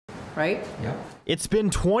right? Yeah. It's been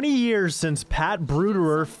 20 years since Pat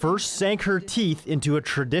Bruderer first sank her teeth into a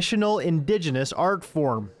traditional indigenous art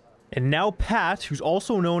form. And now Pat, who's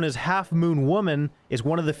also known as Half Moon Woman, is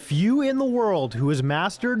one of the few in the world who has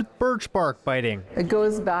mastered birch bark biting. It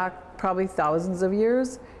goes back probably thousands of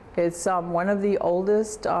years. It's one of the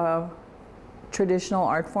oldest traditional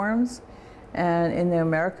art forms and in the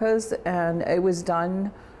Americas, and it was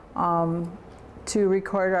done to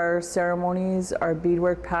record our ceremonies, our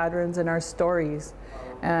beadwork patterns, and our stories.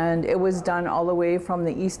 And it was done all the way from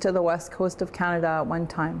the east to the west coast of Canada at one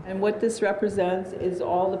time. And what this represents is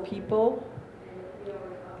all the people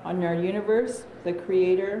on our universe, the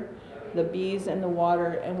creator, the bees and the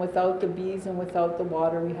water, and without the bees and without the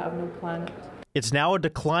water, we have no planet. It's now a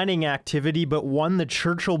declining activity, but one the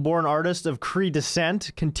Churchill-born artist of Cree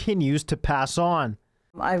descent continues to pass on.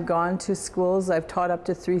 I've gone to schools. I've taught up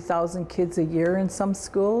to 3,000 kids a year in some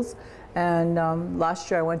schools. And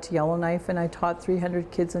last year I went to Yellowknife and I taught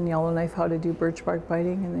 300 kids in Yellowknife how to do birch bark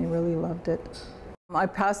biting, and they really loved it. I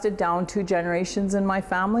passed it down 2 generations in my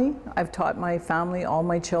family. I've taught my family, all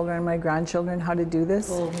my children and my grandchildren how to do this.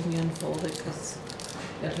 Well, when you unfold it, because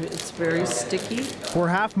it's very sticky. For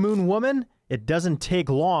Half Moon Woman, it doesn't take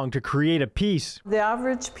long to create a piece. The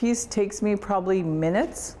average piece takes me probably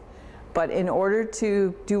minutes. But in order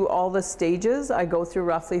to do all the stages, I go through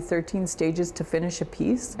roughly 13 stages to finish a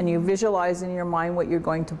piece. And you visualize in your mind what you're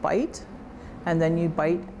going to bite, and then you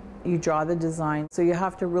bite, you draw the design. So you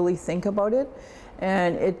have to really think about it,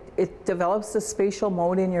 and it develops the spatial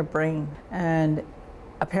mode in your brain. And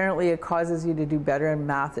apparently it causes you to do better in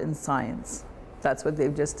math and science. That's what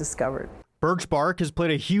they've just discovered. Birch bark has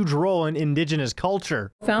played a huge role in Indigenous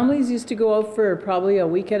culture. Families used to go out for probably a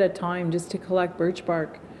week at a time just to collect birch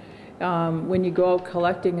bark. When you go out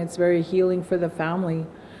collecting, it's very healing for the family.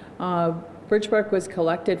 Birch bark was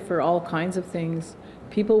collected for all kinds of things.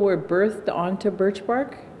 People were birthed onto birch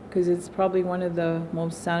bark because it's probably one of the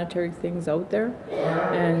most sanitary things out there.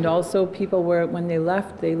 And also people were, when they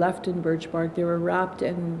left in birch bark. They were wrapped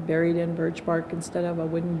and buried in birch bark instead of a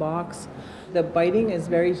wooden box. The biting is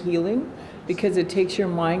very healing because it takes your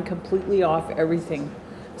mind completely off everything.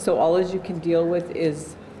 So all you can deal with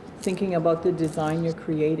is thinking about the design you're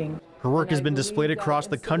creating. Her work has been displayed across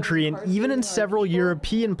the country and even in several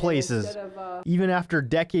European places. Even after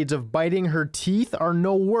decades of biting, her teeth are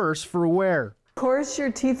no worse for wear. Of course,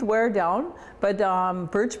 your teeth wear down, but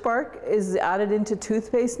birch bark is added into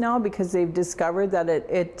toothpaste now because they've discovered that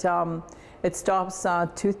it stops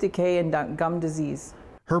tooth decay and gum disease.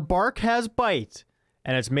 Her bark has bite,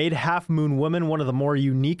 and it's made Half Moon Woman one of the more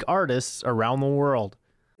unique artists around the world.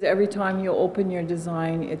 Every time you open your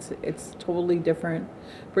design, it's totally different.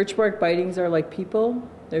 Birch bark bitings are like people.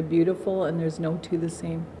 They're beautiful, and there's no two the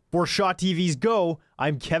same. For Shaw TV's Go,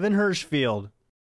 I'm Kevin Hirschfield.